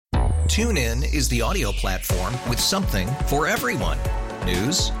TuneIn is the audio platform with something for everyone.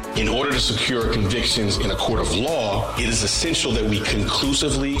 News. In order to secure convictions in a court of law, it is essential that we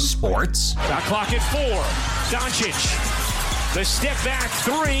conclusively. Sports. Shot clock at 4. Doncic. The step back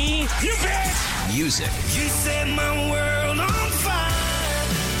 3. You bet. Music. You set my world on fire.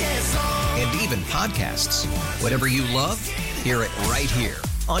 Yes, and even podcasts. Whatever you love, hear it right here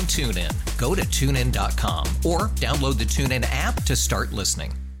on TuneIn. Go to TuneIn.com or download the TuneIn app to start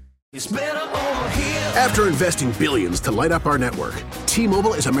listening. It's better over here. After investing billions to light up our network,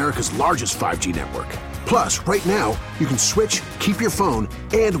 T-Mobile is America's largest 5G network. Plus, right now, you can switch, keep your phone,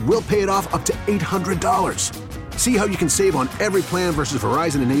 and we'll pay it off up to $800. See how you can save on every plan versus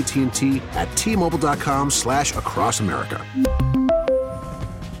Verizon and AT&T at T-Mobile.com/across America.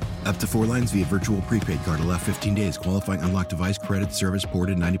 Up to 4 lines via virtual prepaid card. Allow 15 days. Qualifying unlocked device credit service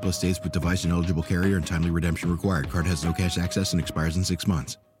ported 90+ states with device and eligible carrier and timely redemption required. Card has no cash access and expires in 6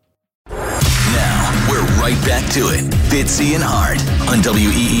 months. Now, we're right back to it. Fitzy and Hart on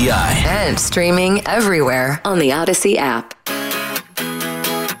WEEI. And streaming everywhere on the Odyssey app.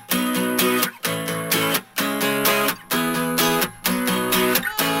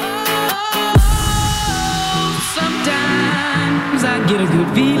 Sometimes I get a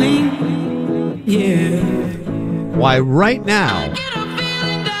good feeling, yeah. Why, right now,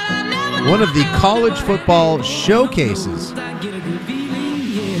 one of the college football showcases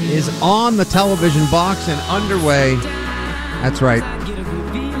is on the television box and underway. That's right.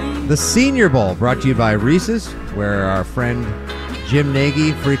 The Senior Bowl, brought to you by Reese's, where our friend Jim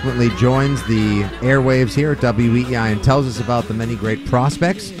Nagy frequently joins the airwaves here at WEEI and tells us about the many great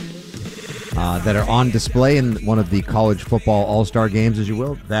prospects that are on display in one of the college football all-star games, as you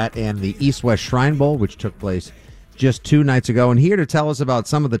will. That and the East-West Shrine Bowl, which took place just 2 nights ago. And here to tell us about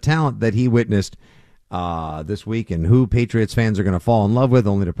some of the talent that he witnessed this week and who Patriots fans are going to fall in love with,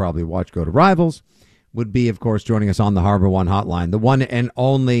 only to probably watch go to rivals, would be, of course, joining us on the Harbor One hotline, the one and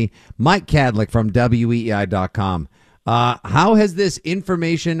only Mike Kadlick from WEEI.com. How has this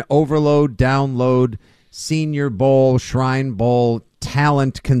information overload, download, Senior Bowl, Shrine Bowl,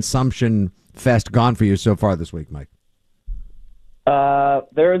 talent consumption fest gone for you so far this week, Mike?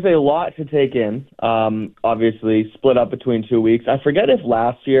 There is a lot to take in, obviously split up between 2 weeks. I forget if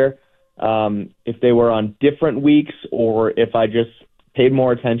last year if they were on different weeks or if I just paid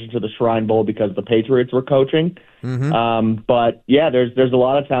more attention to the Shrine Bowl because the Patriots were coaching. Mm-hmm. But yeah, there's a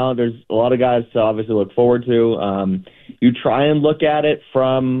lot of talent. There's a lot of guys to obviously look forward to. You try and look at it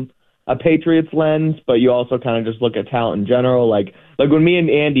from a Patriots lens, but you also kind of just look at talent in general. Like when me and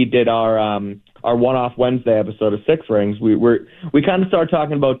Andy did our one-off Wednesday episode of Six Rings, we kind of started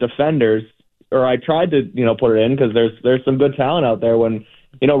talking about defenders, or I tried to put it in because there's some good talent out there when.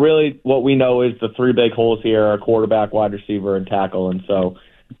 Really what we know is the 3 big holes here are quarterback, wide receiver, and tackle. And so,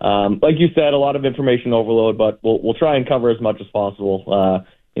 like you said, a lot of information overload, but we'll try and cover as much as possible,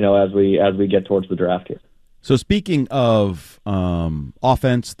 as we get towards the draft here. So speaking of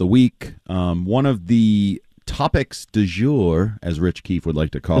offense, the week, one of the topics du jour, as Rich Keefe would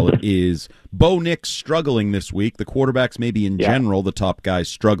like to call it, is Bo Nix struggling this week. The quarterbacks, maybe in general, the top guys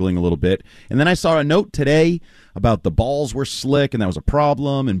struggling a little bit. And then I saw a note today about the balls were slick and that was a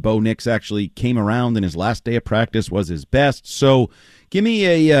problem, and Bo Nix actually came around and his last day of practice was his best. So give me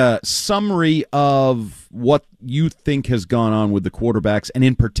a summary of what you think has gone on with the quarterbacks, and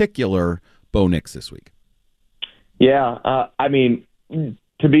in particular, Bo Nix this week. Yeah, I mean, to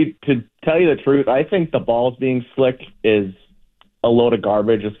tell you the truth, I think the balls being slick is a load of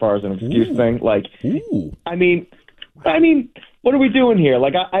garbage as far as an excuse thing. Like, I mean, what are we doing here?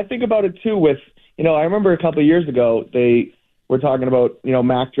 Like, I think about it too with, I remember a couple of years ago, they were talking about,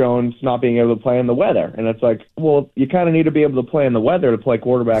 Mac Jones not being able to play in the weather. And it's like, well, you kind of need to be able to play in the weather to play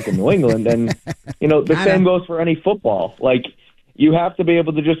quarterback in New England. And, the same goes for any football. Like, you have to be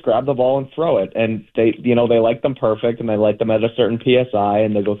able to just grab the ball and throw it. And they like them perfect, and they like them at a certain PSI,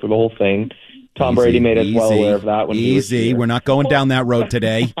 and they go through the whole thing. Tom Brady made us well aware of that when he was here. We're not going down that road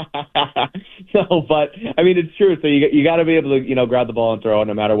today. No, but I mean, it's true. So you got to be able to grab the ball and throw it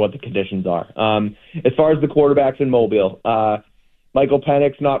no matter what the conditions are. As far as the quarterbacks in Mobile, Michael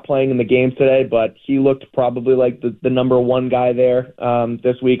Penix not playing in the games today, but he looked probably like the number one guy there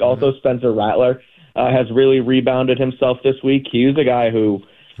this week. Also, Spencer Rattler has really rebounded himself this week. He was a guy who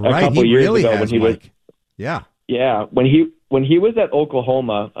a couple years ago when he was when he was at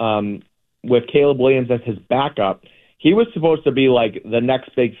Oklahoma with Caleb Williams as his backup, he was supposed to be like the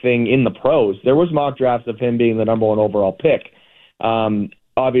next big thing in the pros. There was mock drafts of him being the number one overall pick.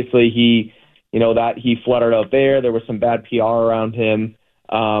 Obviously, he fluttered out there. There was some bad PR around him.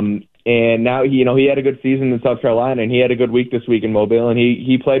 And now he had a good season in South Carolina, and he had a good week this week in Mobile, and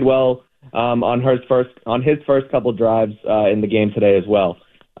he played well on his first couple drives in the game today as well.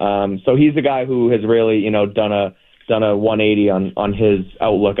 So he's a guy who has really done a 180 on his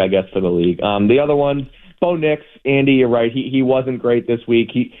outlook, I guess, for the league. The other ones, Bo Nix, Andy, you're right. He wasn't great this week.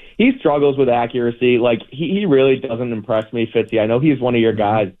 He struggles with accuracy. Like he really doesn't impress me, Fitzy. I know he's one of your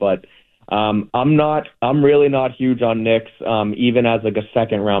guys, but I'm really not huge on Nix, even as like a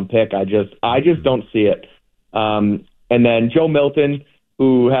second round pick. I just don't see it. And then Joe Milton,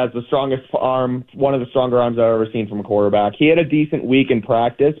 who has the strongest arm, one of the stronger arms I've ever seen from a quarterback. He had a decent week in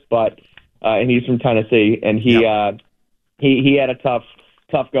practice, but and he's from Tennessee, and he had a tough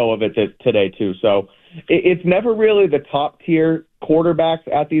go of it today too. So it's never really the top tier quarterbacks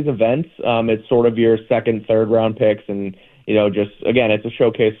at these events. It's sort of your second, third round picks, and just again, it's a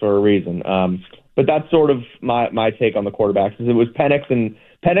showcase for a reason. But that's sort of my take on the quarterbacks. It was Penix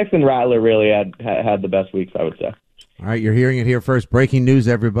and Rattler really had the best weeks, I would say. All right, you're hearing it here first. Breaking news,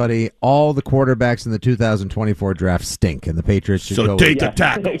 everybody. All the quarterbacks in the 2024 draft stink, and the Patriots should go. So take the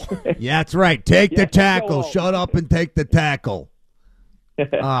tackle. Yeah, that's right. Take the tackle. Shut up and take the tackle.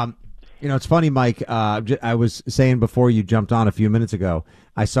 It's funny, Mike. I was saying before you jumped on a few minutes ago,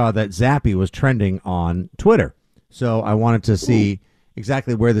 I saw that Zappy was trending on Twitter. So I wanted to see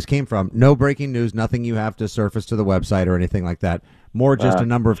exactly where this came from. No breaking news, nothing you have to surface to the website or anything like that. More just a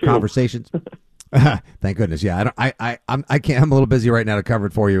number of conversations. Thank goodness. Yeah, I can't. I'm a little busy right now to cover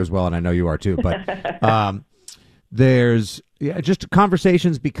it for you as well, and I know you are too. But there's just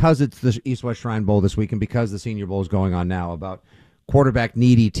conversations because it's the East-West Shrine Bowl this week, and because the Senior Bowl is going on now, about quarterback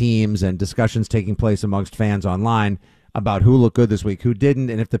needy teams and discussions taking place amongst fans online about who looked good this week, who didn't,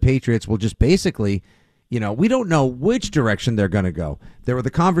 and if the Patriots will just basically, we don't know which direction they're going to go. There were the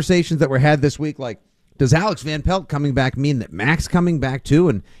conversations that were had this week, like, does Alex Van Pelt coming back mean that Mac's coming back too?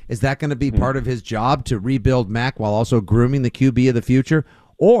 And is that going to be part of his job to rebuild Mac while also grooming the QB of the future?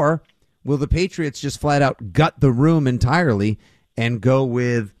 Or will the Patriots just flat out gut the room entirely and go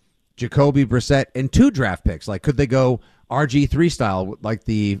with Jacoby Brissett and 2 draft picks? Like, could they go RG3 style like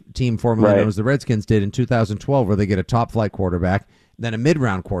the team formerly known as the Redskins did in 2012, where they get a top flight quarterback, then a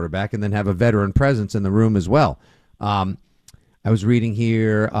mid-round quarterback, and then have a veteran presence in the room as well? I was reading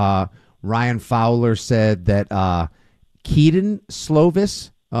here, Ryan Fowler said that Keaton Slovis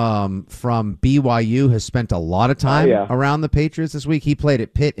from BYU has spent a lot of time around the Patriots this week. He played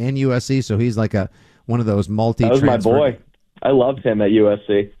at Pitt and USC, so he's like one of those multi-transfer. That was my boy. I loved him at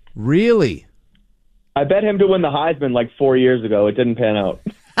USC. Really? I bet him to win the Heisman like 4 years ago. It didn't pan out.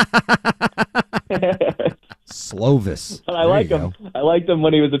 Slovis. But I like him. I liked him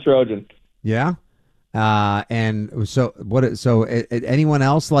when he was a Trojan. Yeah? And so what? So anyone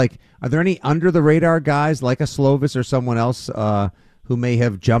else, like, are there any under the radar guys like a Slovis or someone else who may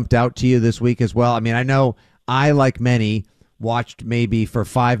have jumped out to you this week as well? I mean, I know I, like many, watched maybe for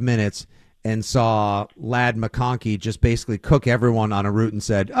 5 minutes and saw Lad McConkey just basically cook everyone on a route and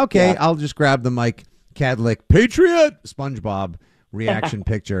said, okay, I'll just grab the Mike Kadlick Patriot SpongeBob reaction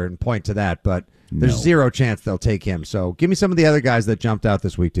picture and point to that. But there's zero chance they'll take him. So give me some of the other guys that jumped out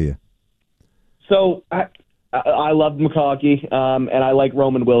this week to you. So I loved McConkey, and I like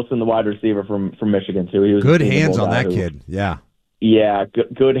Roman Wilson, the wide receiver from Michigan too. He was good hands on that kid. Yeah,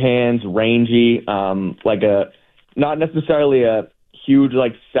 good hands, rangy, not necessarily a huge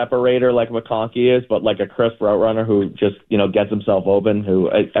like separator like McConkey is, but like a crisp route runner who just gets himself open.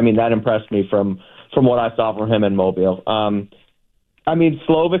 Who I mean that impressed me from what I saw from him in Mobile. I mean,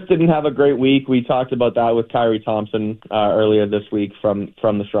 Slovis didn't have a great week. We talked about that with Kyrie Thompson earlier this week from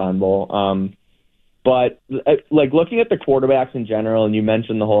the Shrine Bowl. But like looking at the quarterbacks in general, and you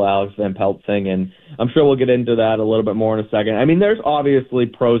mentioned the whole Alex Van Pelt thing, and I'm sure we'll get into that a little bit more in a second. I mean, there's obviously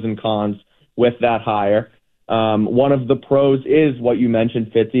pros and cons with that hire. One of the pros is what you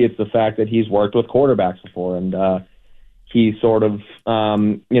mentioned, Fitzy. It's the fact that he's worked with quarterbacks before, and he sort of, is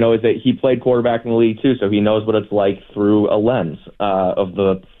that he played quarterback in the league too, so he knows what it's like through a lens of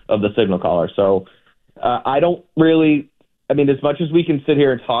the signal caller. So I don't really. I mean, as much as we can sit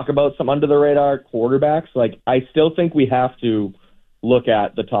here and talk about some under-the-radar quarterbacks, like I still think we have to look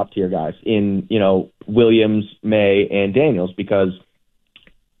at the top-tier guys in, Williams, May, and Daniels, because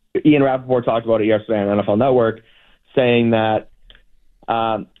Ian Rappaport talked about it yesterday on NFL Network, saying that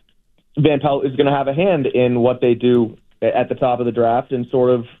Van Pelt is going to have a hand in what they do at the top of the draft and sort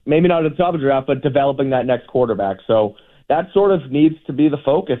of, maybe not at the top of the draft, but developing that next quarterback. So that sort of needs to be the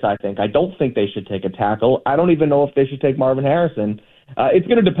focus, I think. I don't think they should take a tackle. I don't even know if they should take Marvin Harrison. It's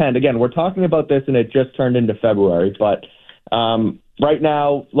going to depend. Again, we're talking about this, and it just turned into February. But right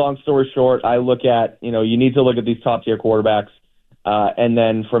now, long story short, I look at, you need to look at these top-tier quarterbacks. And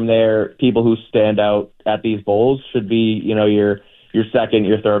then from there, people who stand out at these bowls should be, your second,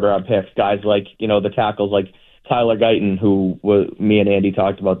 your third round picks, guys like, the tackles like Tyler Guyton, who me and Andy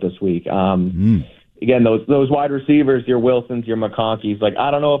talked about this week. Again, those wide receivers, your Wilsons, your McConkeys, like,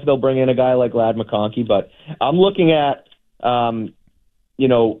 I don't know if they'll bring in a guy like Ladd McConkey, but I'm looking at,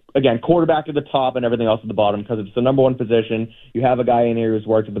 again, quarterback at the top and everything else at the bottom because it's the number one position. You have a guy in here who's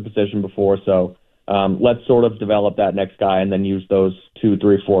worked at the position before, so let's sort of develop that next guy and then use those 2,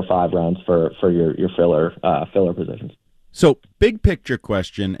 3, 4, 5 rounds for your filler positions. So, big picture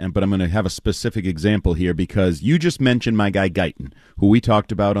question, but I'm going to have a specific example here because you just mentioned my guy Guyton, who we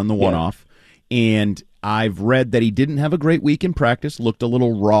talked about on the one-off, and I've read that he didn't have a great week in practice, looked a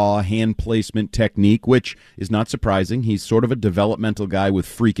little raw, hand placement technique, which is not surprising. He's sort of a developmental guy with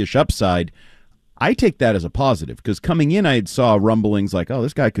freakish upside. I take that as a positive because coming in, I saw rumblings like, oh,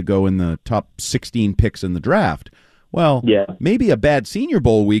 this guy could go in the top 16 picks in the draft. Well, maybe a bad Senior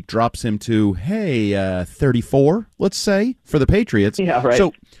Bowl week drops him to, 34, let's say, for the Patriots. Yeah, right.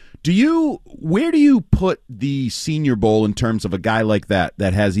 So where do you put the Senior Bowl in terms of a guy like that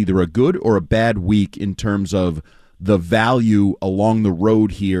has either a good or a bad week in terms of the value along the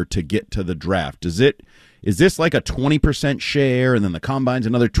road here to get to the draft? Is this like a 20% share and then the combine's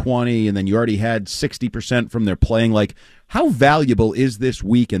another 20 and then you already had 60% from their playing? Like, how valuable is this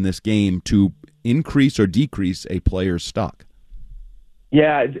week in this game to increase or decrease a player's stock?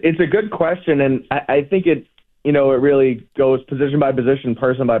 Yeah, it's a good question, and I think it really goes position by position,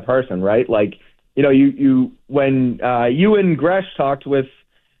 person by person, right? Like, when you and Gresh talked with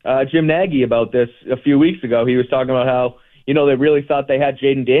Jim Nagy about this a few weeks ago, he was talking about how, they really thought they had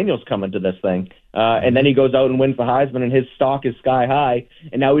Jaden Daniels coming to this thing. And then he goes out and wins the Heisman, and his stock is sky high,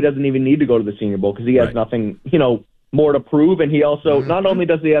 and now he doesn't even need to go to the Senior Bowl because he has nothing, more to prove, and he also, not only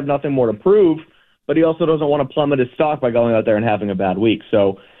does he have nothing more to prove, but he also doesn't want to plummet his stock by going out there and having a bad week.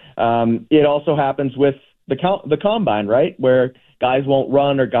 So it also happens with the combine, right, where guys won't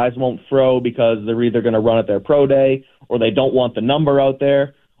run or guys won't throw because they're either going to run at their pro day or they don't want the number out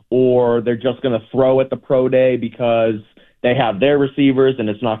there, or they're just going to throw at the pro day because they have their receivers and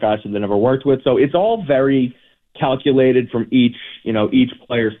it's not guys who they never worked with. So it's all very calculated from each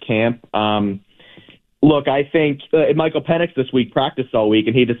player's camp. Look, I think Michael Penix this week practiced all week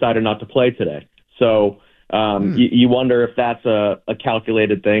and he decided not to play today. So you wonder if that's a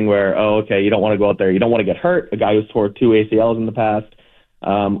calculated thing where, you don't want to go out there. You don't want to get hurt, a guy who's tore 2 ACLs in the past,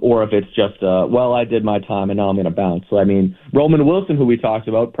 or if it's just, I did my time and now I'm going to bounce. So, I mean, Roman Wilson, who we talked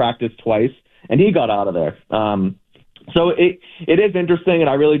about, practiced twice, and he got out of there. So it is interesting, and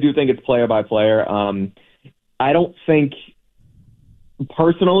I really do think it's player by player. I don't think,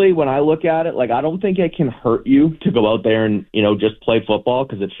 personally, when I look at it, I don't think it can hurt you to go out there and, just play football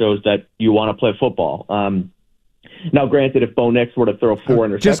because it shows that you want to play football. Now, granted, if Bo Nix were to throw 4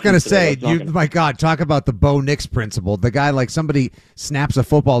 interceptions... Just going to say, my God, talk about the Bo Nix principle. The guy, somebody snaps a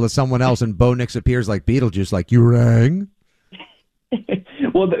football to someone else and Bo Nix appears like Beetlejuice, like, you rang?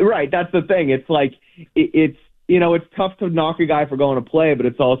 Well, right, that's the thing. It's like, it's tough to knock a guy for going to play, but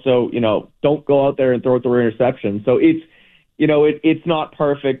it's also, don't go out there and throw 3 interceptions. So it's, it's not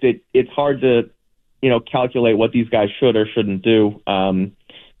perfect. It's hard to, calculate what these guys should or shouldn't do.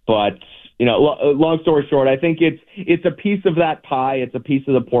 But, long story short, I think it's a piece of that pie. It's a piece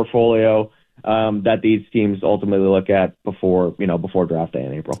of the portfolio that these teams ultimately look at before draft day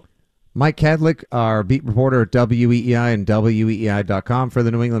in April. Mike Kadlick, our beat reporter at WEEI and WEEI.com for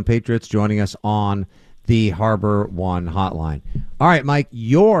the New England Patriots, joining us on the Harbor One hotline. All right, Mike,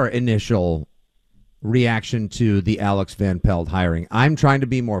 your initial reaction to the Alex Van Pelt hiring. I'm trying to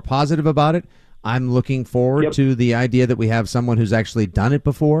be more positive about it. I'm looking forward to the idea that we have someone who's actually done it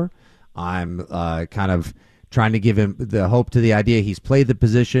before. I'm kind of trying to give him the hope to the idea he's played the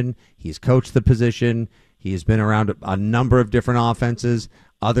position, he's coached the position, he's been around a number of different offenses.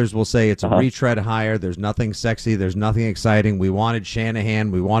 Others will say it's a retread hire. There's nothing sexy. There's nothing exciting. We wanted Shanahan.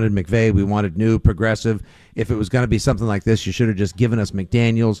 We wanted McVay. We wanted new, progressive. If it was going to be something like this, you should have just given us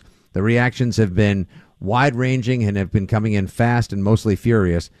McDaniels. The reactions have been wide-ranging and have been coming in fast and mostly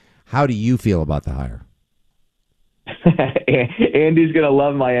furious. How do you feel about the hire? Andy's going to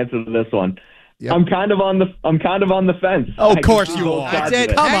love my answer to this one. Yep. I'm kind of on the fence. Oh, of course you are. That's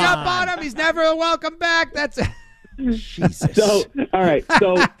it. Hang up on him. He's never a welcome back. That's it. Jesus. So, all right.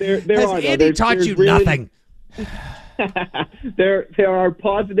 So there Has are. Andy taught you really, nothing? there are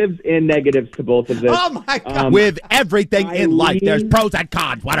positives and negatives to both of this. Oh my God! With everything in life, there's pros and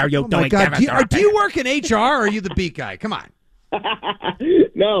cons. What are you doing? God. Do you work in HR or are you the beat guy? Come on.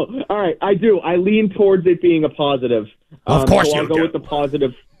 No. All right. I do. I lean towards it being a positive. Of course so you I'll go do. with the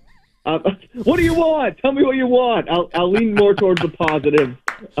positive. What do you want? Tell me what you want. I'll lean more towards the positive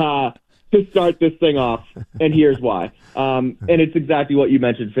to start this thing off, and here's why. And it's exactly what you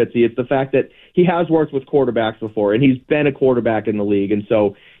mentioned, Fitzy. It's the fact that he has worked with quarterbacks before, and he's been a quarterback in the league, and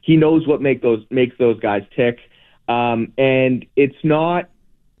so he knows what makes those guys tick. And it's not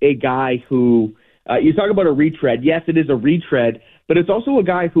a guy who you talk about a retread. Yes, it is a retread, but it's also a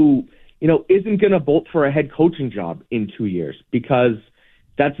guy who isn't going to bolt for a head coaching job in 2 years because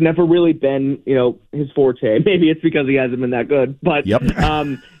that's never really been his forte. Maybe it's because he hasn't been that good, but yep.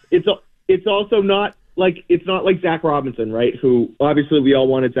 It's also not like Zach Robinson, right? Who obviously we all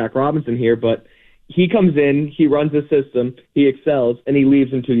wanted Zach Robinson here, but he comes in, he runs the system, he excels, and he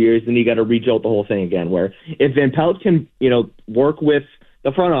leaves in 2 years, and you got to rejolt the whole thing again. Where if Van Pelt can work with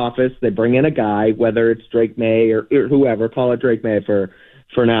the front office, they bring in a guy, whether it's Drake May or whoever, call it Drake May for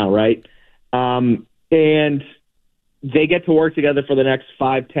now, right? And they get to work together for the next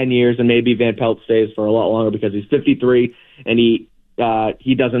 5-10 years, and maybe Van Pelt stays for a lot longer because he's 53 and he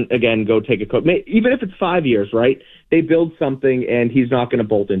doesn't, again, go take a coach. Even if it's 5 years, right? They build something, and he's not going to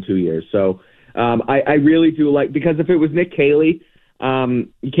bolt in 2 years. So I really do like, because if it was Nick Caley,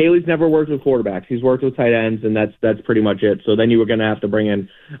 Caley's never worked with quarterbacks. He's worked with tight ends, and that's pretty much it. So then you were going to have to bring in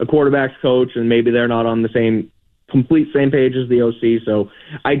a quarterbacks coach, and maybe they're not on the complete same page as the OC. So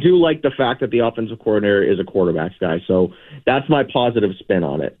I do like the fact that the offensive coordinator is a quarterbacks guy. So that's my positive spin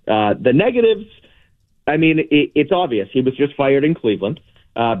on it. The negatives, I mean, it's obvious. He was just fired in Cleveland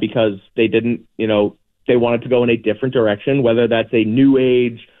because they didn't, they wanted to go in a different direction, whether that's a new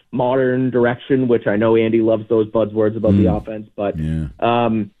age, modern direction, which I know Andy loves those buzzwords about the offense, but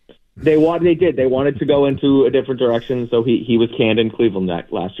they wanted to go into a different direction, so he was canned in Cleveland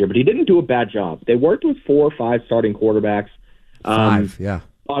that last year, but he didn't do a bad job. They worked with 4 or 5 starting quarterbacks. 5, yeah.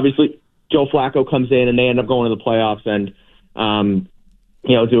 Obviously, Joe Flacco comes in, and they end up going to the playoffs and,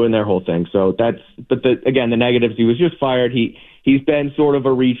 doing their whole thing. So again, the negatives, he was just fired. He's been sort of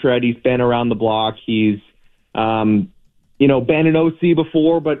a retread. He's been around the block. He's, been an OC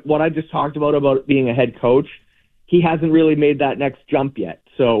before, but what I just talked about being a head coach, he hasn't really made that next jump yet.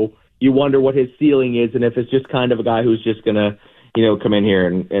 So you wonder what his ceiling is, and if it's just kind of a guy who's just going to, come in here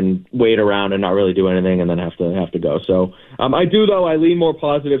and wait around and not really do anything and then have to go. So I lean more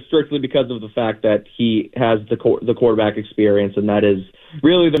positive strictly because of the fact that he has the quarterback experience, and that is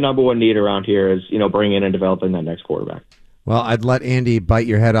really the number one need around here is, bringing in and developing that next quarterback. Well, I'd let Andy bite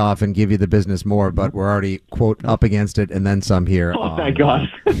your head off and give you the business more, but we're already, quote, up against it and then some here. Oh, thank God.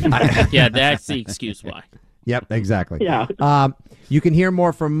 Yeah, that's the excuse why. Yep, exactly. Yeah. You can hear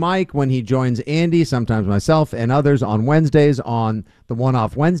more from Mike when he joins Andy, sometimes myself, and others on Wednesdays on the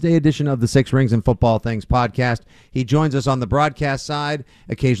One-Off Wednesday edition of the Six Rings and Football Things podcast. He joins us on the broadcast side,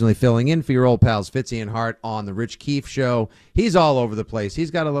 occasionally filling in for your old pals Fitzy and Hart on the Rich Keefe Show. He's all over the place.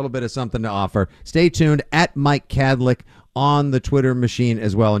 He's got a little bit of something to offer. Stay tuned at Mike Kadlick on the Twitter machine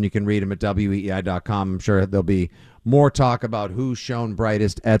as well, and you can read him at weei.com. I'm sure there'll be more talk about who's shown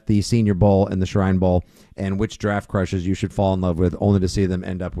brightest at the Senior Bowl and the Shrine Bowl and which draft crushes you should fall in love with, only to see them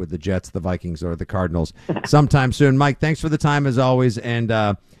end up with the Jets, the Vikings, or the Cardinals sometime soon. Mike, thanks for the time as always, and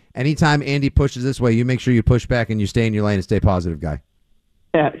anytime Andy pushes this way, you make sure you push back and you stay in your lane and stay positive, guy.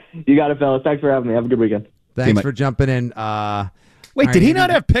 Yeah, you got it, fellas. Thanks for having me. Have a good weekend. Thanks for jumping in. Wait, did he not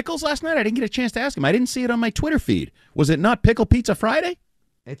have pickles last night? I didn't get a chance to ask him. I didn't see it on my Twitter feed. Was it not Pickle Pizza Friday?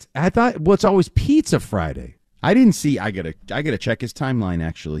 It's always Pizza Friday. I didn't see. I gotta check his timeline.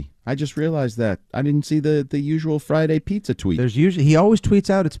 Actually, I just realized that I didn't see the usual Friday pizza tweet. He always tweets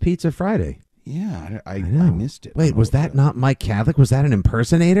out it's Pizza Friday. Yeah, I missed it. Wait, was that not Mike Kadlick? Was that an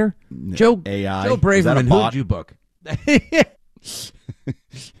impersonator? Joe AI. Joe Braverman, who did you book?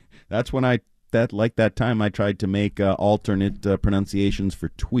 That's when that time I tried to make alternate pronunciations for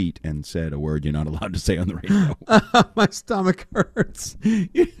tweet and said a word you're not allowed to say on the radio. My stomach hurts.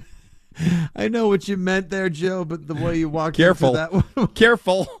 I know what you meant there, Joe, but the way you walked into that one.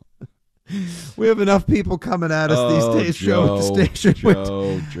 Careful. We have enough people coming at us these days, Joe, at the station.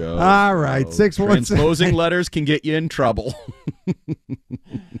 Joe. All right, 617. Transposing letters can get you in trouble.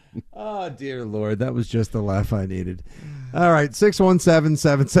 Oh, dear Lord, that was just the laugh I needed. All right,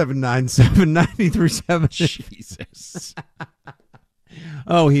 617-779-7937. Jesus.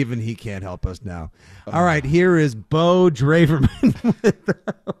 Oh, even he can't help us now. All right, here is Bo Draverman with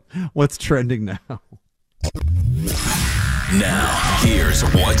What's Trending Now. Now, here's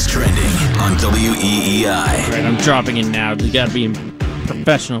What's Trending on WEEI. Right, I'm dropping in now. You got to be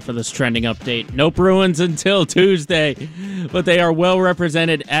professional for this trending update. No Bruins until Tuesday, but they are well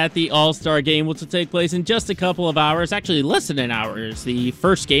represented at the All-Star Game, which will take place in just a couple of hours, actually less than an hour. The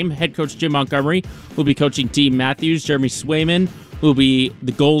first game, head coach Jim Montgomery will be coaching Dean Matthews. Jeremy Swayman will be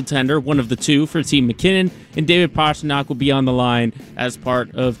the goaltender, one of the two for Team McKinnon, and David Pastrnak will be on the line as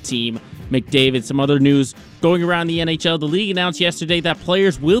part of Team McDavid. Some other news going around the NHL. The league announced yesterday that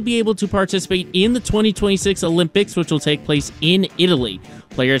players will be able to participate in the 2026 Olympics, which will take place in Italy.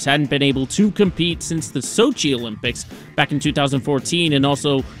 Players hadn't been able to compete since the Sochi Olympics back in 2014, and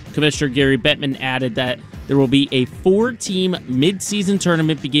also Commissioner Gary Bettman added that there will be a 4-team mid-season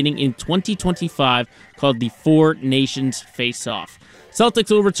tournament beginning in 2025 called the Four Nations Face-Off. Celtics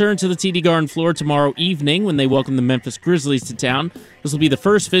will return to the TD Garden floor tomorrow evening when they welcome the Memphis Grizzlies to town. This will be the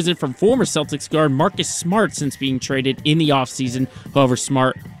first visit from former Celtics guard Marcus Smart since being traded in the offseason. However,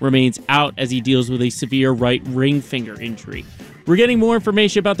 Smart remains out as he deals with a severe right ring finger injury. We're getting more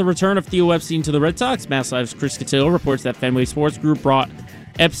information about the return of Theo Epstein to the Red Sox. Mass Live's Chris Cotillo reports that Fenway Sports Group brought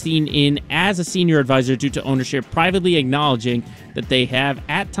Epstein in as a senior advisor due to ownership privately acknowledging that they have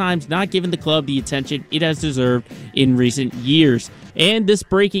at times not given the club the attention it has deserved in recent years. And this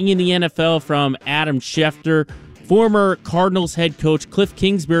breaking in the NFL from Adam Schefter, former Cardinals head coach Cliff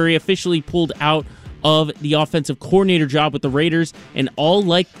Kingsbury officially pulled out of the offensive coordinator job with the Raiders, and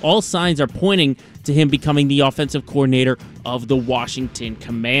all signs are pointing to him becoming the offensive coordinator of the Washington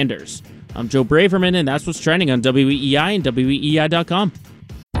Commanders. I'm Joe Braverman, and that's what's trending on WEEI and WEEI.com.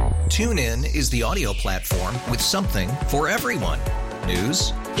 TuneIn is the audio platform with something for everyone.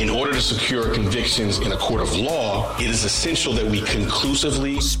 News. In order to secure convictions in a court of law, it is essential that we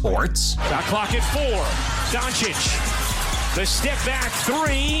conclusively. Sports. Shot clock at 4. Doncic. The step back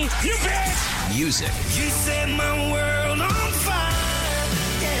 3. You bet. Music. You set my world on fire.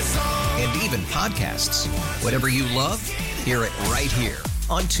 Yes, and even podcasts. Whatever you love, hear it right here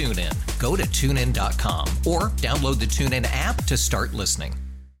on TuneIn. Go to TuneIn.com or download the TuneIn app to start listening.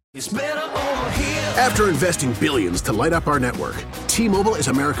 It's better over here. After investing billions to light up our network, T-Mobile is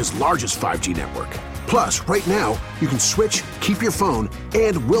America's largest 5G network. Plus, right now, you can switch, keep your phone,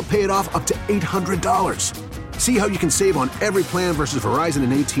 and we'll pay it off up to $800. See how you can save on every plan versus Verizon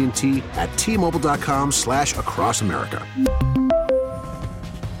and AT&T at T-Mobile.com/across America.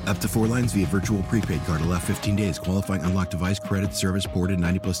 Up to 4 lines via virtual prepaid card. Allow 15 days. Qualifying unlocked device credit service ported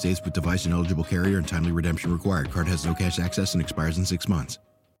 90+ days with device and eligible carrier and timely redemption required. Card has no cash access and expires in 6 months.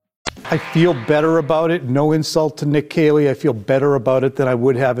 I feel better about it. No insult to Nick Caley. I feel better about it than I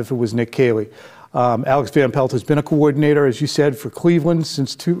would have if it was Nick Caley. Alex Van Pelt has been a coordinator, as you said, for Cleveland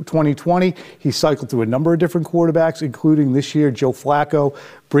since 2020. He cycled through a number of different quarterbacks, including this year, Joe Flacco,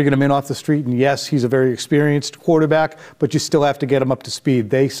 bringing him in off the street. And yes, he's a very experienced quarterback, but you still have to get him up to speed.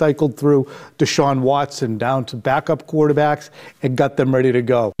 They cycled through Deshaun Watson down to backup quarterbacks and got them ready to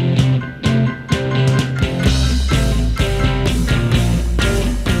go.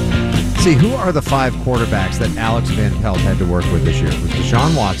 See, who are the 5 quarterbacks that Alex Van Pelt had to work with this year? It was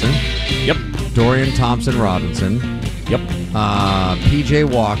Deshaun Watson. Yep. Dorian Thompson-Robinson. Yep. P.J.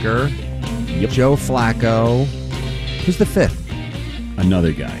 Walker. Yep. Joe Flacco. Who's the 5th?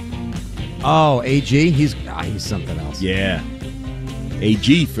 Another guy. Oh, AG? He's something else. Yeah.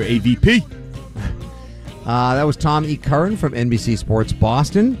 AG for AVP. That was Tom E. Curran from NBC Sports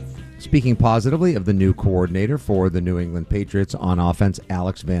Boston. Speaking positively of the new coordinator for the New England Patriots on offense,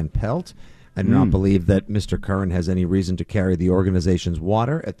 Alex Van Pelt. I do not believe that Mr. Curran has any reason to carry the organization's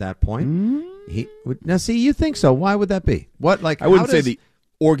water at that point. Now, see, you think so. Why would that be? What, like, I wouldn't say the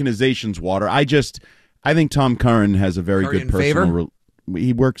organization's water. I think Tom Curran has a very good personal.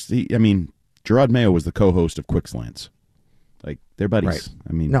 He works. Gerard Mayo was the co-host of Quick Slants. Like, they're buddies. Right.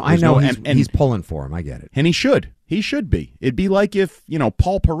 I mean, no, I know he's pulling for him. I get it. And he should. He should be. It'd be like if,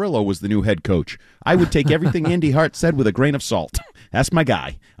 Paul Perillo was the new head coach. I would take everything Andy Hart said with a grain of salt. That's my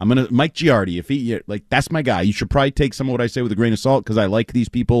guy. Mike Giardi, if he, that's my guy. You should probably take some of what I say with a grain of salt because I like these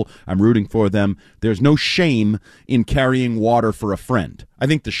people. I'm rooting for them. There's no shame in carrying water for a friend. I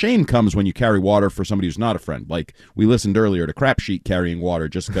think the shame comes when you carry water for somebody who's not a friend. Like we listened earlier to Crap Sheet carrying water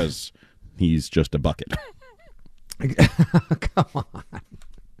just because he's just a bucket. Come on.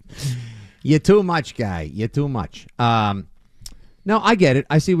 You're too much, guy. You're too much. No, I get it.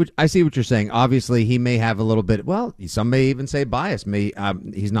 I see what you're saying. Obviously, he may have a little bit. Well, some may even say bias.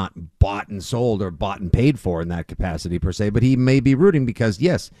 He's not bought and sold or bought and paid for in that capacity per se, but he may be rooting because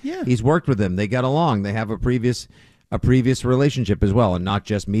he's worked with them. They got along. They have a previous relationship as well, and not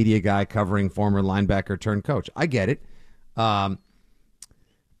just media guy covering former linebacker turned coach. I get it. But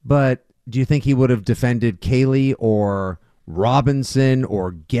do you think he would have defended Caley or Robinson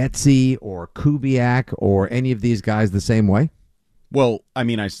or Getsy or Kubiak or any of these guys the same way? Well, on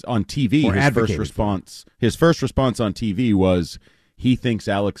TV, his first response on TV was he thinks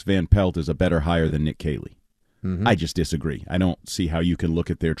Alex Van Pelt is a better hire than Nick Caley. Mm-hmm. I just disagree. I don't see how you can look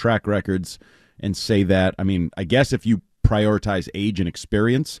at their track records and say that. I mean, I guess if you prioritize age and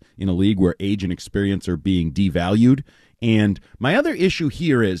experience in a league where age and experience are being devalued. And my other issue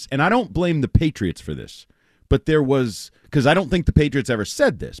here is, and I don't blame the Patriots for this, but there was, because I don't think the Patriots ever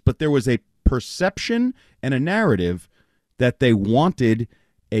said this, but there was a perception and a narrative that they wanted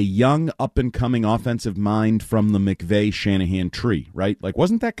a young, up-and-coming offensive mind from the McVay-Shanahan tree, right? Like,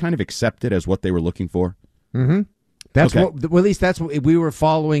 wasn't that kind of accepted as what they were looking for? Mm-hmm. That's okay. what, well, at least that's what we were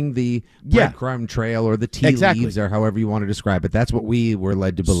following, the breadcrumb trail or the tea leaves or however you want to describe it. That's what we were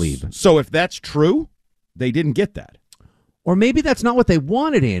led to believe. So if that's true, they didn't get that. Or maybe that's not what they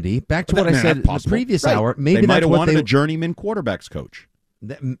wanted, Andy. Back to what I said in the previous hour. Maybe they might that's have what wanted a journeyman quarterbacks coach.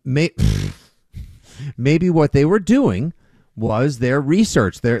 Maybe what they were doing was their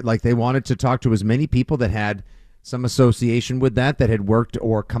research. They wanted to talk to as many people that had some association with that had worked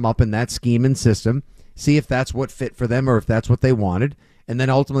or come up in that scheme and system, see if that's what fit for them or if that's what they wanted. And then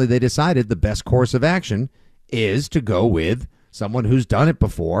ultimately they decided the best course of action is to go with someone who's done it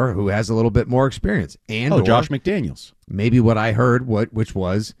before, who has a little bit more experience. And Josh McDaniels. Maybe what I heard, which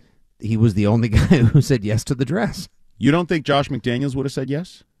was he was the only guy who said yes to the dress. You don't think Josh McDaniels would have said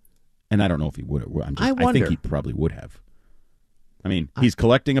yes? And I don't know if he would have. I think he probably would have. I mean, he's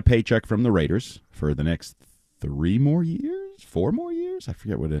collecting a paycheck from the Raiders for the next 4 more years. I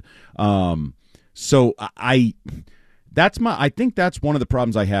forget what it. So I think that's one of the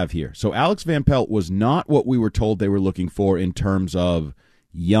problems I have here. So Alex Van Pelt was not what we were told they were looking for in terms of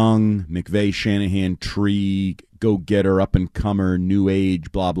young McVay Shanahan tree, go-getter, up-and-comer, new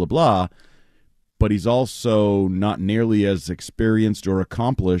age, blah blah blah. But he's also not nearly as experienced or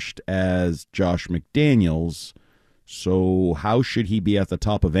accomplished as Josh McDaniels. So how should he be at the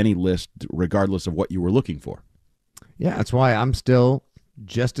top of any list, regardless of what you were looking for? Yeah, that's why I'm still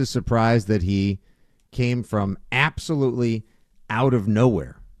just as surprised that he came from absolutely out of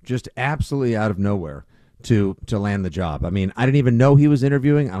nowhere, just absolutely out of nowhere to land the job. I mean, I didn't even know he was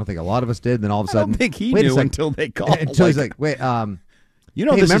interviewing. I don't think a lot of us did. Then all of a sudden, I don't think he knew until they called. Until he's like, wait, you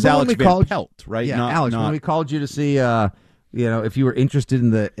know, hey, this is Alex Van Pelt, right? Yeah, Alex, when we called you to see, if you were interested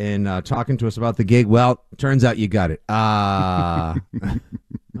in talking to us about the gig, well, turns out you got it.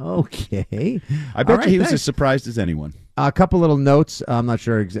 Okay. I bet he was as surprised as anyone. A couple little notes. I'm not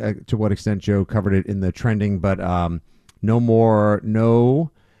sure to what extent Joe covered it in the trending, but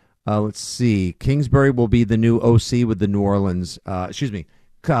let's see. Kingsbury will be the new OC with the New Orleans. Clint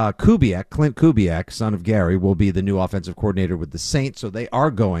Kubiak, son of Gary, will be the new offensive coordinator with the Saints. So they are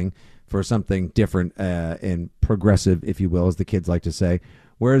going for something different and progressive, if you will, as the kids like to say.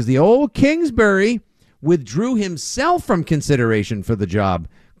 Whereas the old Kingsbury withdrew himself from consideration for the job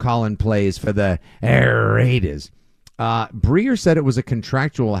Colin plays for the Raiders. Breer said it was a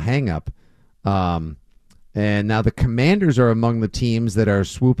contractual hang-up, and now the Commanders are among the teams that are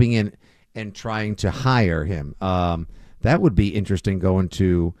swooping in and trying to hire him. That would be interesting going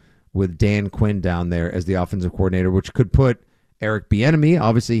to with Dan Quinn down there as the offensive coordinator, which could put Eric Bieniemy,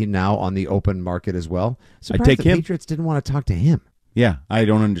 obviously now on the open market as well. Surprised the Patriots didn't want to talk to him. Yeah, I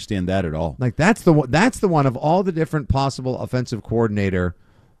don't understand that at all. Like that's the one of all the different possible offensive coordinator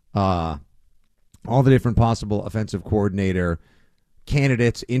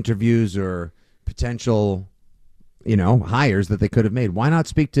candidates, interviews, or potential, hires that they could have made. Why not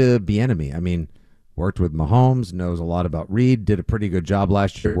speak to Bieniemy? I mean, worked with Mahomes, knows a lot about Reed, did a pretty good job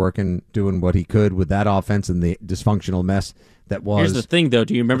last year doing what he could with that offense and the dysfunctional mess that was. Here's the thing, though.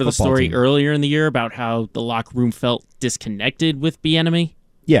 Do you remember the story earlier in the year about how the locker room felt disconnected with Bieniemy?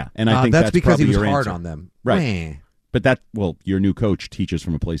 Yeah, and I think that's because he was your hard answer. on them. Right. But your new coach teaches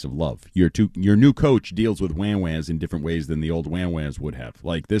from a place of love. Your new coach deals with wham-whams in different ways than the old wham-whams would have.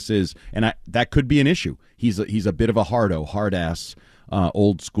 Like this is, and that could be an issue. He's a bit of a hard-ass,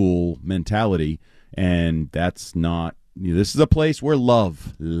 old school mentality, and that's not. This is a place where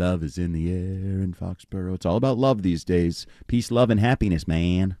love is in the air in Foxborough. It's all about love these days. Peace, love, and happiness,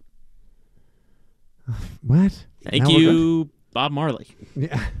 man. What? Thank you, Bob Marley.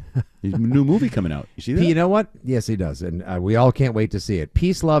 Yeah. There's a new movie coming out. You see that? You know what? Yes, he does. And we all can't wait to see it.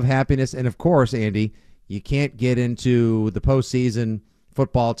 Peace, love, happiness. And, of course, Andy, you can't get into the postseason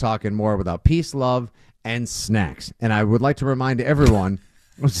football talking more without peace, love, and snacks. And I would like to remind everyone,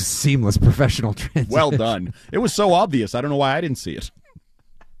 it was a seamless professional transition. Well done. It was so obvious. I don't know why I didn't see it.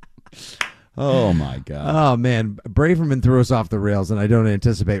 Oh, my God. Oh, man. Braverman threw us off the rails, and I don't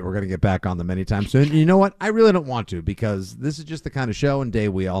anticipate we're going to get back on them anytime soon. And you know what? I really don't want to, because this is just the kind of show and day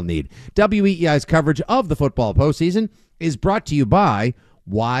we all need. WEEI's coverage of the football postseason is brought to you by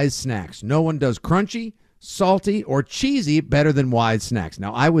Wise Snacks. No one does crunchy, salty, or cheesy better than Wise Snacks.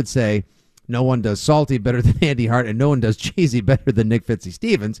 Now, I would say no one does salty better than Andy Hart, and no one does cheesy better than Nick Fitzy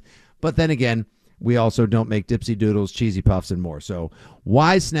Stevens. But then again, We also don't make Dipsy Doodles, Cheesy Puffs, and more. So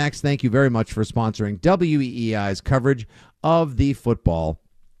Wise Snacks, thank you very much for sponsoring WEEI's coverage of the football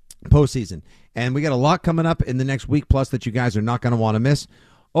postseason. And we got a lot coming up in the next week plus that you guys are not going to want to miss.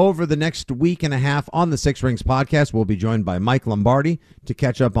 Over the next week and a half on the Six Rings podcast, we'll be joined by Mike Lombardi to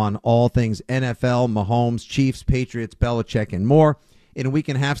catch up on all things NFL, Mahomes, Chiefs, Patriots, Belichick, and more. In a week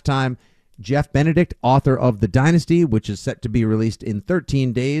and a half's time, Jeff Benedict, author of The Dynasty, which is set to be released in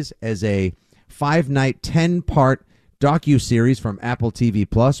 13 days as a 5-night, 10-part docu-series from Apple TV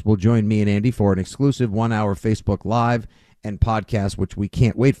Plus, will join me and Andy for an exclusive 1-hour Facebook Live and podcast, which we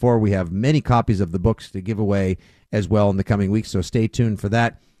can't wait for. We have many copies of the books to give away as well in the coming weeks, so stay tuned for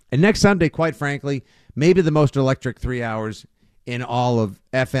that. And next Sunday, quite frankly, maybe the most electric 3 hours in all of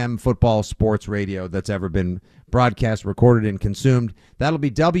FM football sports radio that's ever been broadcast, recorded, and consumed. That'll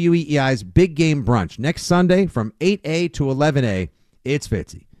be WEEI's Big Game Brunch. Next Sunday from 8A to 11A, it's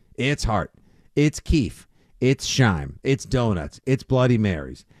Fitzy, it's Hart, it's Keefe, it's Shime, it's donuts, it's Bloody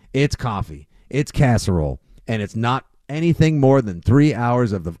Marys, it's coffee, it's casserole, and it's not anything more than 3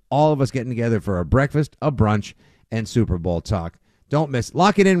 hours of all of us getting together for a breakfast, a brunch, and Super Bowl talk. Don't miss.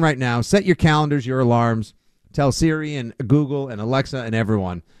 Lock it in right now. Set your calendars, your alarms. Tell Siri and Google and Alexa and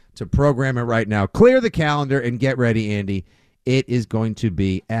everyone to program it right now. Clear the calendar and get ready, Andy. It is going to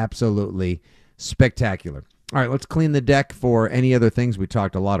be absolutely spectacular. All right, let's clean the deck for any other things. We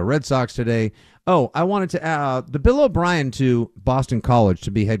talked a lot of Red Sox today. Oh, I wanted to add the Bill O'Brien to Boston College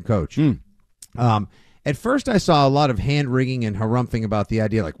to be head coach. At first, I saw a lot of hand-wringing and harumphing about the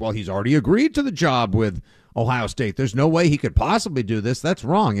idea, like, well, he's already agreed to the job with Ohio State. There's no way he could possibly do this. That's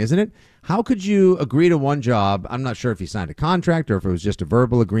wrong, isn't it? How could you agree to one job? I'm not sure if he signed a contract or if it was just a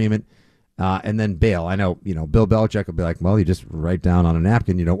verbal agreement, and then bail. I know, Bill Belichick will be like, well, you just write down on a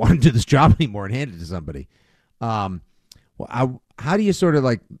napkin you don't want to do this job anymore and hand it to somebody. How do you sort of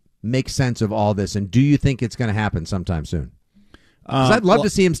like make sense of all this, and do you think it's going to happen sometime soon? Because I'd love to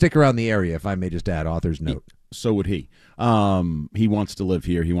see him stick around the area, if I may just add author's note. So would he. He wants to live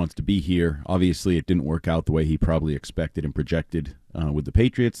here. He wants to be here. Obviously, it didn't work out the way he probably expected and projected with the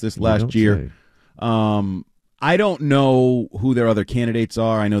Patriots this last year. I don't know who their other candidates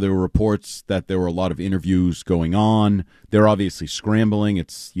are. I know there were reports that there were a lot of interviews going on. They're obviously scrambling.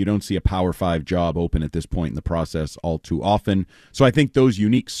 You don't see a Power 5 job open at this point in the process all too often. So I think those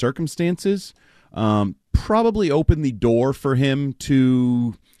unique circumstances probably open the door for him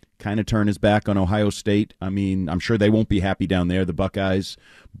to kind of turn his back on Ohio State. I mean, I'm sure they won't be happy down there, the Buckeyes.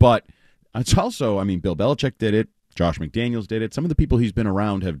 But it's also, Bill Belichick did it. Josh McDaniels did it. Some of the people he's been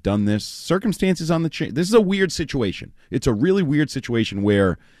around have done this. Circumstances on the chain. This is a weird situation. It's a really weird situation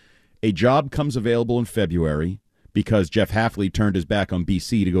where a job comes available in February because Jeff Hafley turned his back on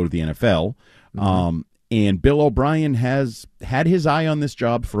BC to go to the NFL. And Bill O'Brien has had his eye on this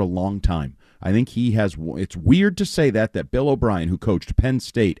job for a long time. I think he has. It's weird to say that Bill O'Brien, who coached Penn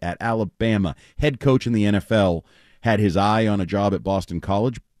State, at Alabama, head coach in the NFL, had his eye on a job at Boston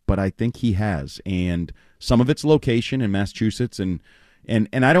College, but I think he has. And some of its location in Massachusetts, and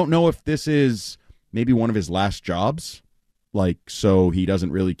I don't know if this is maybe one of his last jobs, so he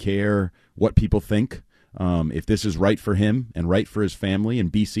doesn't really care what people think. If this is right for him and right for his family,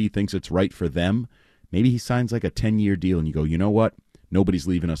 and BC thinks it's right for them, maybe he signs like a 10-year deal, and you go, you know what? Nobody's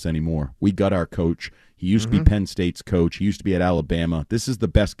leaving us anymore. We got our coach. He used to be Penn State's coach. He used to be at Alabama. This is the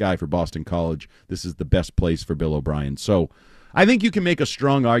best guy for Boston College. This is the best place for Bill O'Brien. So I think you can make a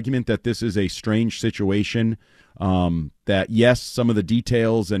strong argument that this is a strange situation, that, yes, some of the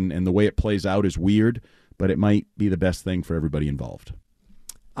details and the way it plays out is weird, but it might be the best thing for everybody involved.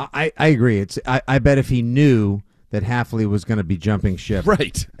 I agree. I bet if he knew that Hafley was going to be jumping ship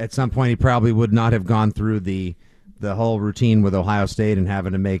right at some point, he probably would not have gone through the whole routine with Ohio State and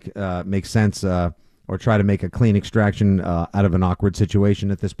having to make sense or try to make a clean extraction out of an awkward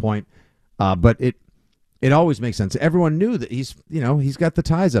situation at this point. But it always makes sense. Everyone knew that he's got the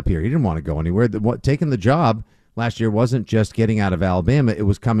ties up here. He didn't want to go anywhere. Taking the job last year wasn't just getting out of Alabama. It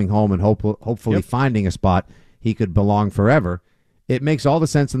was coming home and hopefully finding a spot he could belong forever. It makes all the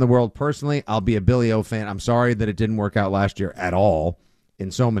sense in the world. Personally, I'll be a Billy O fan. I'm sorry that it didn't work out last year at all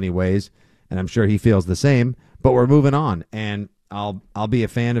in so many ways, and I'm sure he feels the same. But we're moving on, and I'll be a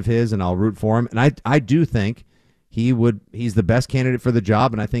fan of his, and I'll root for him. And I do think he's the best candidate for the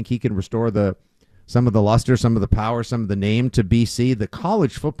job, and I think he can restore some of the luster, some of the power, some of the name to BC. The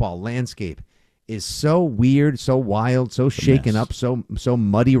college football landscape is so weird, so wild, so shaken up, so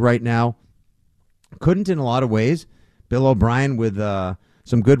muddy right now. Couldn't, in a lot of ways, Bill O'Brien with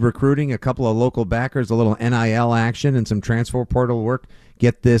some good recruiting, a couple of local backers, a little NIL action, and some transfer portal work,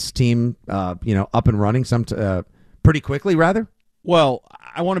 get this team up and running pretty quickly, rather? Well,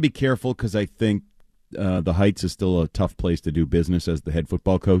 I want to be careful because I think the Heights is still a tough place to do business as the head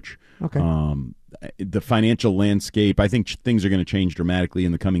football coach. Okay. The financial landscape, I think things are going to change dramatically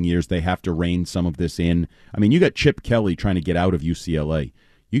in the coming years. They have to rein some of this in. I mean, you got Chip Kelly trying to get out of UCLA.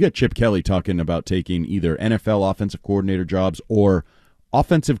 You got Chip Kelly talking about taking either NFL offensive coordinator jobs or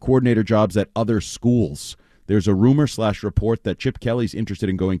offensive coordinator jobs at other schools. There's a rumor/report that Chip Kelly's interested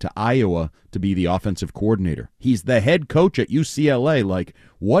in going to Iowa to be the offensive coordinator. He's the head coach at UCLA. Like,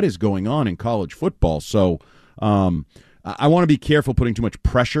 what is going on in college football? So I want to be careful putting too much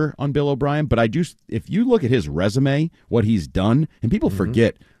pressure on Bill O'Brien, but if you look at his resume, what he's done, and people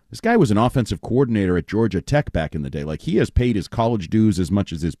forget, this guy was an offensive coordinator at Georgia Tech back in the day. Like, he has paid his college dues as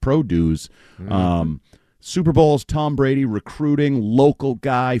much as his pro dues. Super Bowls, Tom Brady, recruiting, local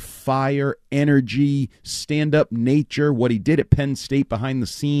guy, fire, energy, stand-up nature, what he did at Penn State behind the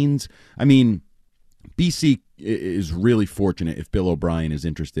scenes. I mean, BC is really fortunate if Bill O'Brien is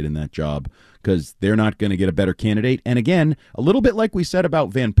interested in that job because they're not going to get a better candidate. And again, a little bit like we said about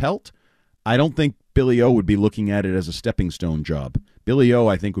Van Pelt, I don't think Billy O would be looking at it as a stepping stone job. Billy O,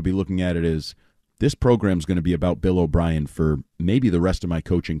 I think, would be looking at it as this program's going to be about Bill O'Brien for maybe the rest of my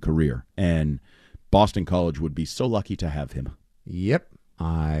coaching career. And Boston College would be so lucky to have him. Yep,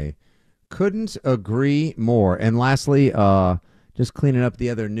 I couldn't agree more. And lastly, just cleaning up the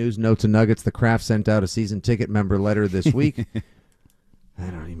other news, notes, and nuggets, the Kraft sent out a season ticket member letter this week. I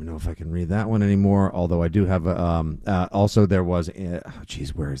don't even know if I can read that one anymore, although I do have also there was,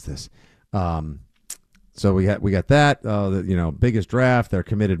 where is this? So we got that, biggest draft. They're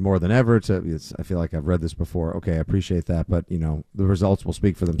committed more than ever to. I feel like I've read this before. Okay, I appreciate that, but the results will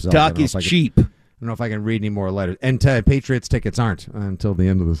speak for themselves. Doc is cheap. I don't know if I can read any more letters. And Patriots tickets aren't until the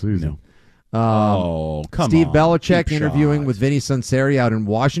end of the season. No. Come Steve on. Belichick Deep interviewing shot. with Vinny Sunseri out in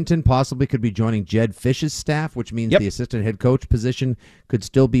Washington, possibly could be joining Jed Fish's staff, which means the assistant head coach position could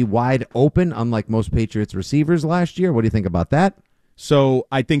still be wide open, unlike most Patriots receivers last year. What do you think about that? So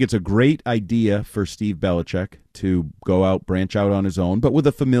I think it's a great idea for Steve Belichick to go out, branch out on his own, but with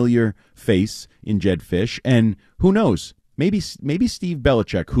a familiar face in Jed Fish. And who knows? Maybe Steve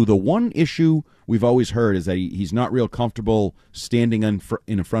Belichick, who the one issue we've always heard is that he's not real comfortable standing in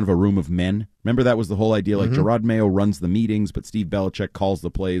front of a room of men. Remember, that was the whole idea. Like Gerard Mayo runs the meetings, but Steve Belichick calls the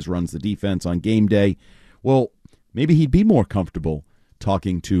plays, runs the defense on game day. Well, maybe he'd be more comfortable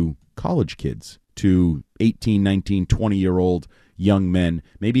talking to college kids, to 18, 19, 20-year-old young men.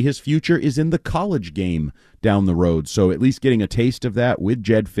 Maybe his future is in the college game down the road. So at least getting a taste of that with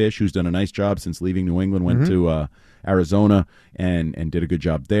Jed Fish, who's done a nice job since leaving New England, went to Arizona and did a good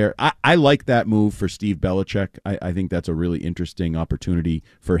job there. I like that move for Steve Belichick. I think that's a really interesting opportunity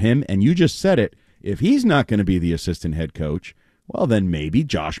for him. And you just said it. If he's not going to be the assistant head coach, well, then maybe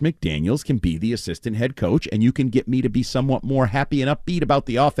Josh McDaniels can be the assistant head coach, and you can get me to be somewhat more happy and upbeat about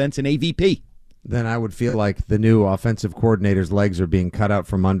the offense and AVP. Then I would feel like the new offensive coordinator's legs are being cut out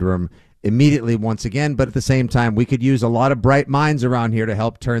from under him immediately once again. But at the same time, we could use a lot of bright minds around here to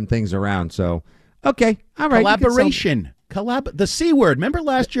help turn things around. So, okay, all right. Collaboration. The C word. Remember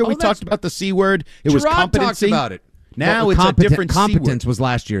last year we talked about the C word? It was competency. Talked about it. Now it's a different C word. Competence was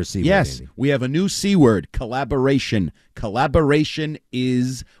last year's C word. Yes, Andy. we have a new C word, collaboration. Collaboration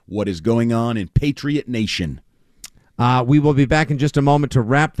is what is going on in Patriot Nation. We will be back in just a moment to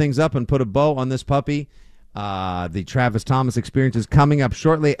wrap things up and put a bow on this puppy. The Travis Thomas experience is coming up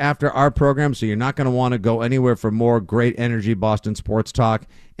shortly after our program, so you're not going to want to go anywhere for more great energy Boston sports talk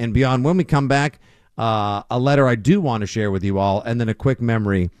and beyond. When we come back, a letter I do want to share with you all, and then a quick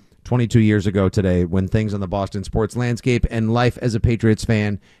memory 22 years ago today when things on the Boston sports landscape and life as a Patriots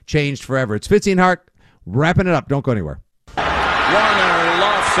fan changed forever. It's Fitzy Hart wrapping it up. Don't go anywhere. Warner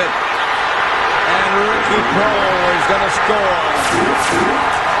lost it, and Ricky Prohl is going to score.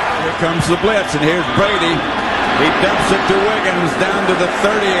 Here comes the blitz, and here's Brady. He dumps it to Wiggins down to the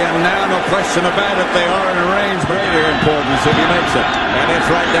 30, and now no question about it, they are in range. Brady importance if he makes it, and it's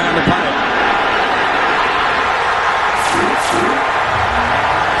right down the pipe.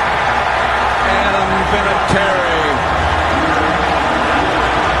 Adam Vinatieri.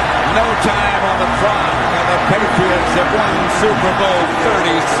 No time on the clock, and the Patriots have won Super Bowl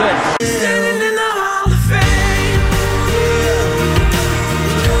 36. Standing in the Hall of Fame,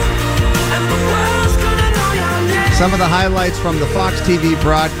 and the world's gonna know your name. Some of the highlights from the Fox TV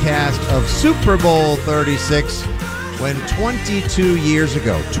broadcast of Super Bowl 36 when 22 years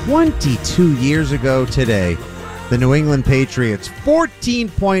ago today, the New England Patriots,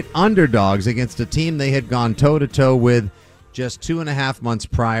 14-point underdogs against a team they had gone toe-to-toe with just 2.5 months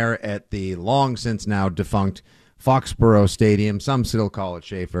prior at the long since now defunct Foxborough Stadium. Some still call it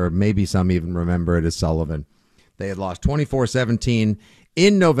Schaefer. Maybe some even remember it as Sullivan. They had lost 24-17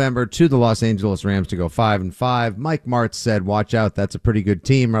 in November to the Los Angeles Rams to go 5-5. Mike Martz said, watch out, that's a pretty good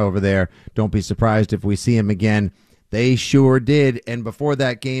team over there. Don't be surprised if we see him again. They sure did. And before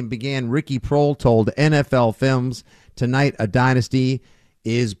that game began, Ricky Prohl told NFL Films, tonight a dynasty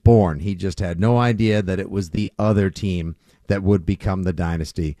is born. He just had no idea that it was the other team that would become the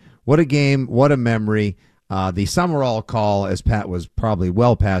dynasty. What a game, what a memory. The Summerall call, as Pat was probably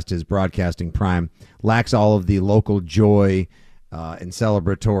well past his broadcasting prime, lacks all of the local joy and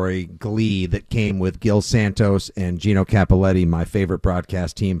celebratory glee that came with Gil Santos and Gino Cappelletti, my favorite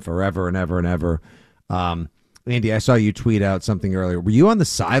broadcast team forever and ever and ever. Andy, I saw you tweet out something earlier. Were you on the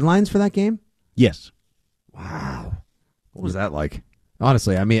sidelines for that game? Yes. Wow. What was that like?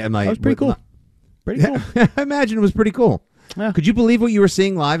 Honestly, I mean, I'm like, that was pretty cool. Pretty cool. I imagine it was pretty cool. Yeah. Could you believe what you were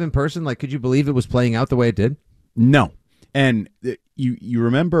seeing live in person? Like, could you believe it was playing out the way it did? No. And you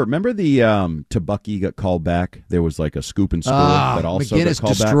remember the Tabucky got called back? There was like a scoop and score that also McGinnis got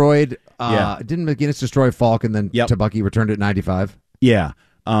called destroyed, back. Didn't McGinnis destroy Falk and then Tabucky returned it 95? Yeah.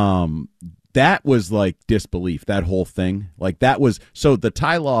 That was like disbelief, that whole thing. Like that was, so the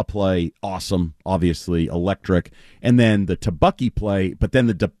Ty Law play, awesome, obviously, electric. And then the Tabucky play, but then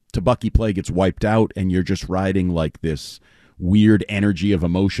the Tabucky play gets wiped out and you're just riding like this weird energy of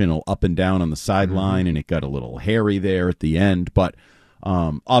emotional up and down on the sideline, and it got a little hairy there at the end. But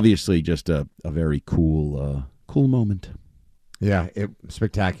obviously just a very cool moment. Yeah,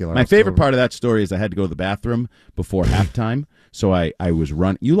 spectacular. My favorite part of that story is I had to go to the bathroom before halftime. So I was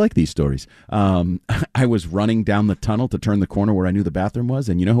you like these stories. I was running down the tunnel to turn the corner where I knew the bathroom was,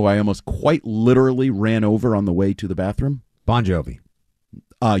 and you know who I almost quite literally ran over on the way to the bathroom? Bon Jovi.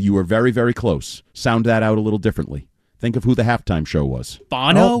 You were very, very close. Sound that out a little differently. Think of who the halftime show was.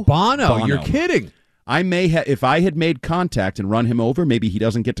 Bono? Oh, Bono. You're kidding. I may have, if I had made contact and run him over, maybe he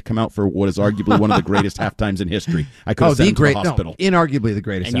doesn't get to come out for what is arguably one of the greatest halftimes in history. I could have sent him to the hospital. No, inarguably the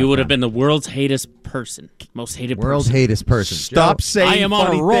greatest. And you would have been the world's most hated person. Stop saying I am on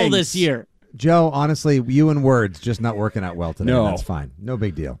funny a roll things. this year. Joe, honestly, you and words just not working out well today. No. That's fine. No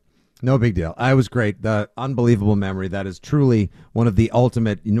big deal. No big deal. I was great. The unbelievable memory. That is truly one of the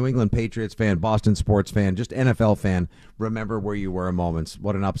ultimate New England Patriots fan, Boston sports fan, just NFL fan. Remember where you were moments.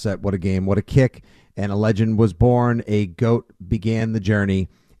 What an upset. What a game. What a kick. And a legend was born. A GOAT began the journey.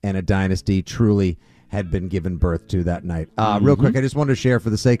 And a dynasty truly had been given birth to that night. Real quick, I just wanted to share for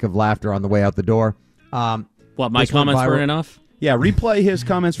the sake of laughter on the way out the door. What, my comments weren't enough? Yeah, replay his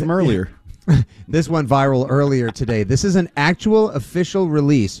comments from earlier. This went viral earlier today. This is an actual official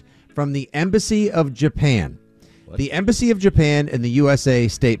release from the Embassy of Japan. What? The Embassy of Japan and the USA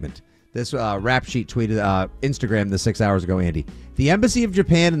statement. This rap sheet tweeted Instagram this 6 hours ago, Andy. The Embassy of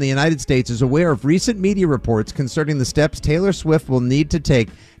Japan in the United States is aware of recent media reports concerning the steps Taylor Swift will need to take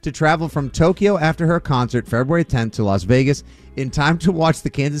to travel from Tokyo after her concert February 10th to Las Vegas in time to watch the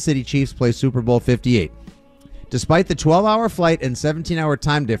Kansas City Chiefs play Super Bowl 58. Despite the 12-hour flight and 17-hour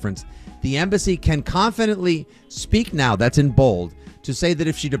time difference, the embassy can confidently speak now, that's in bold, to say that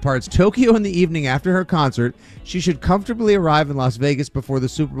if she departs Tokyo in the evening after her concert, she should comfortably arrive in Las Vegas before the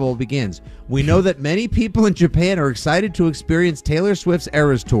Super Bowl begins. We know that many people in Japan are excited to experience Taylor Swift's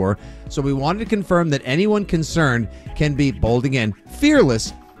Eras Tour, so we wanted to confirm that anyone concerned can be, bold again,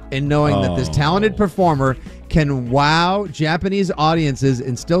 fearless in knowing that this talented performer can wow Japanese audiences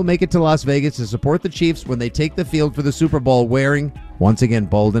and still make it to Las Vegas to support the Chiefs when they take the field for the Super Bowl wearing, once again,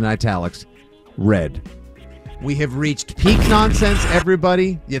 bold in italics, red. We have reached peak nonsense,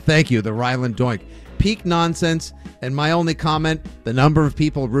 everybody. Yeah, thank you, the Ryland Doink. Peak nonsense, and my only comment, the number of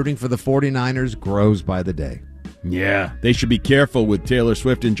people rooting for the 49ers grows by the day. Yeah, they should be careful with Taylor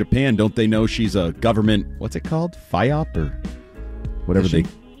Swift in Japan. Don't they know she's a government, what's it called? FIOP or whatever they...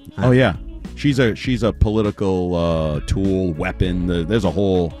 Oh, yeah. She's a political tool, weapon. There's a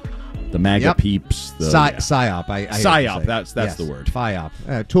whole... The MAGA peeps. The, PSYOP. PSYOP. That's yes, the word.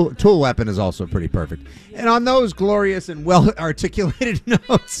 PSYOP. Tool weapon is also pretty perfect. And on those glorious and well-articulated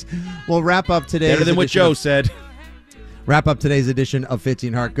notes, we'll wrap up today's Better than what Joe said. Wrap up today's edition of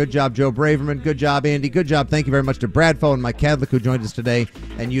Fitzy Hart. Good job, Joe Braverman. Good job, Andy. Good job. Thank you very much to Brad Foe and Mike Kadlick, who joined us today,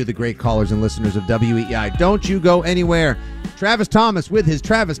 and you, the great callers and listeners of WEEI. Don't you go anywhere. Travis Thomas with his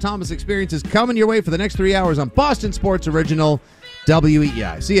Travis Thomas Experiences coming your way for the next 3 hours on Boston Sports Original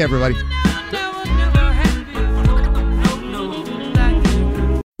WEEI. See you, everybody.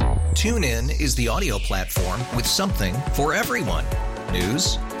 TuneIn is the audio platform with something for everyone.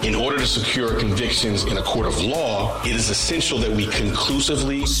 News. In order to secure convictions in a court of law, it is essential that we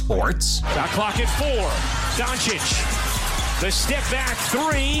conclusively... Sports. Shot clock at 4. Doncic. The step back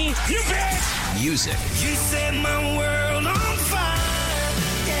 3. You bet. Music. You set my world on fire.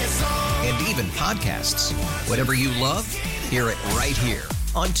 Yes, and even podcasts. Whatever you love, Hear it right here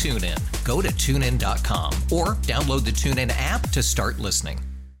on TuneIn. Go to TuneIn.com or download the TuneIn app to start listening.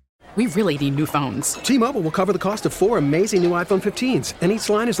 We really need new phones. T-Mobile will cover the cost of 4 amazing new iPhone 15s, and each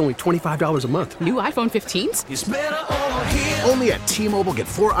line is only $25 a month. New iPhone 15s? It's better over here. Only at T-Mobile, get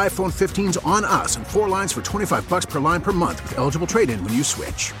 4 iPhone 15s on us and 4 lines for $25 per line per month with eligible trade-in when you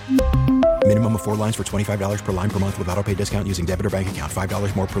switch. Minimum of 4 lines for $25 per line per month with autopay discount using debit or bank account.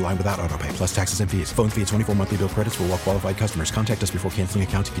 $5 more per line without autopay, plus taxes and fees. Phone fee at 24 monthly bill credits for well-qualified customers. Contact us before canceling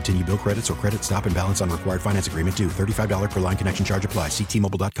account to continue bill credits or credit stop and balance on required finance agreement due. $35 per line connection charge applies. See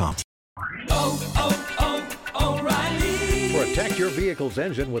T-Mobile.com. O'Reilly. Protect your vehicle's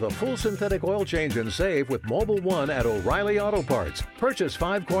engine with a full synthetic oil change and save with Mobil 1 at O'Reilly Auto Parts. Purchase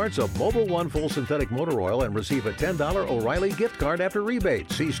 5 quarts of Mobil 1 full synthetic motor oil and receive a $10 O'Reilly gift card after rebate.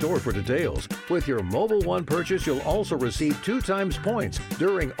 See store for details. With your Mobil 1 purchase, you'll also receive 2 times points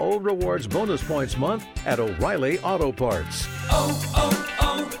during O Rewards Bonus Points Month at O'Reilly Auto Parts.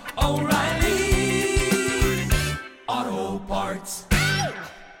 O'Reilly Auto Parts.